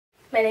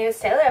My name is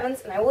Taylor Evans,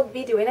 and I will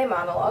be doing a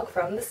monologue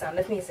from The Sound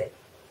of Music.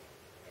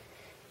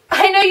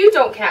 I know you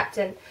don't,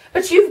 Captain,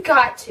 but you've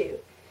got to.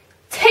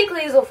 Take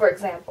Liesel, for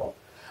example.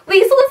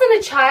 Liesel isn't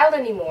a child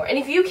anymore, and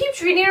if you keep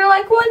treating her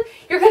like one,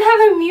 you're going to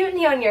have a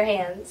mutiny on your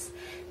hands.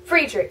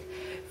 Friedrich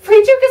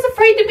is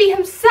afraid to be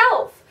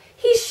himself.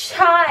 He's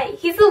shy.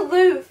 He's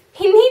aloof.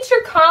 He needs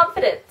your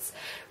confidence.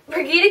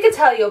 Brigitte could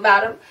tell you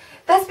about him.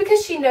 That's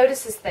because she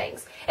notices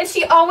things, and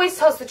she always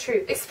tells the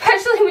truth,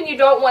 especially when you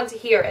don't want to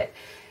hear it.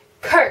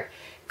 Kurt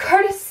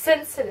is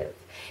sensitive.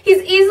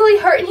 He's easily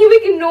hurt, and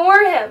you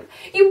ignore him.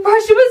 You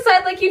brush him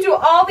aside like you do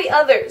all the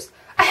others.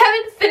 I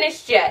haven't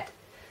finished yet.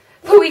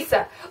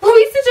 Louisa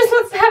just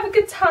wants to have a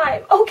good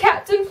time. Oh,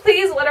 Captain,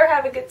 please let her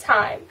have a good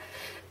time.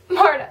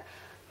 Marta,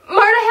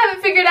 I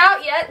haven't figured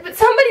out yet, but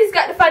somebody's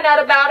got to find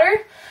out about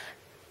her.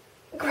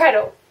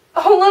 Gretel.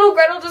 Oh, little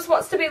Gretel just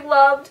wants to be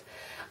loved.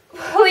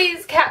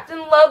 Please, Captain,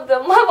 love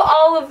them. Love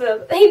all of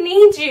them. They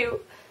need you.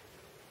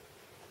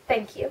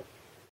 Thank you.